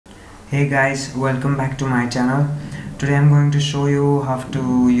Hey guys, welcome back to my channel. Today I'm going to show you how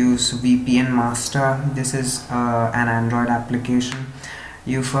to use VPN Master. This is an Android application.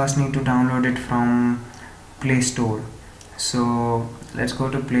 You first need to download it from Play Store. So let's go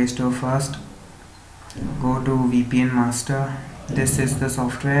to Play Store first. Go to VPN Master. This is the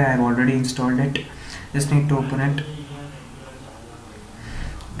software. I've already installed it. Just need to open it.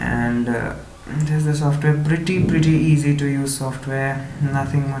 And this is the software. Pretty easy to use software,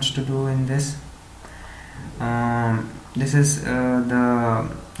 nothing much to do in this. This is the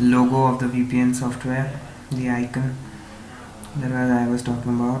logo of the VPN software, the icon that I was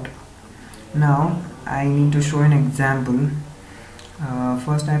talking about. Now I need to show an example.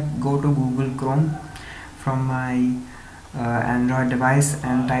 First I go to Google Chrome from my Android device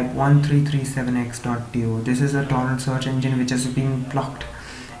and type 1337x.to. This is a torrent search engine which has been blocked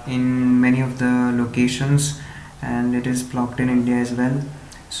in many of the locations, and it is blocked in India as well.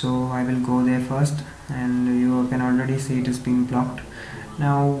 So I will go there first, and you can already see it is being blocked.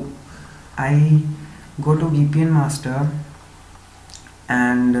 Now I go to VPN Master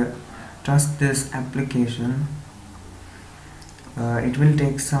and trust this application. It will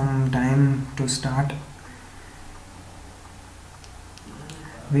take some time to start.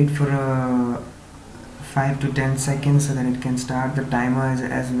 Wait for 5 to 10 seconds so that it can start. The timer is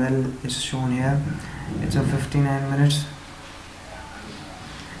as well is shown here. It's a 59 minutes.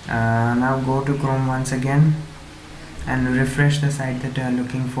 Now go to Chrome once again and refresh the site that you are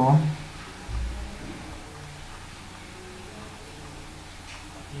looking for.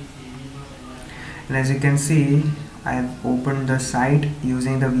 And as you can see, I have opened the site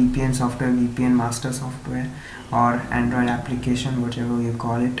using the VPN software, VPN Master software, or Android application, whichever you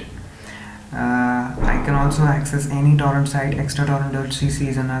call it. I can also access any torrent site. extratorrent.cc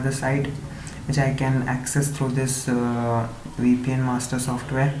is another site which I can access through this VPN Master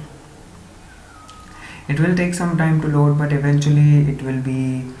software. It will take some time to load, but eventually it will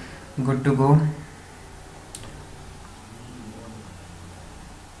be good to go.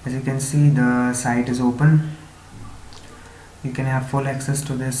 As you can see, the site is open. You can have full access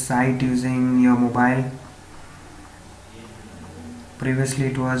to this site using your mobile. Previously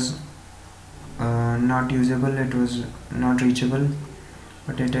it was not usable, it was not reachable,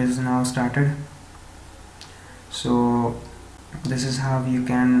 but it is now started. So this is how you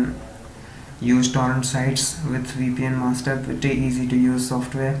can use torrent sites with VPN Master. Pretty easy to use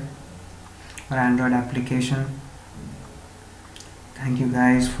software or Android application. Thank you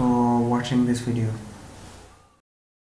guys for watching this video.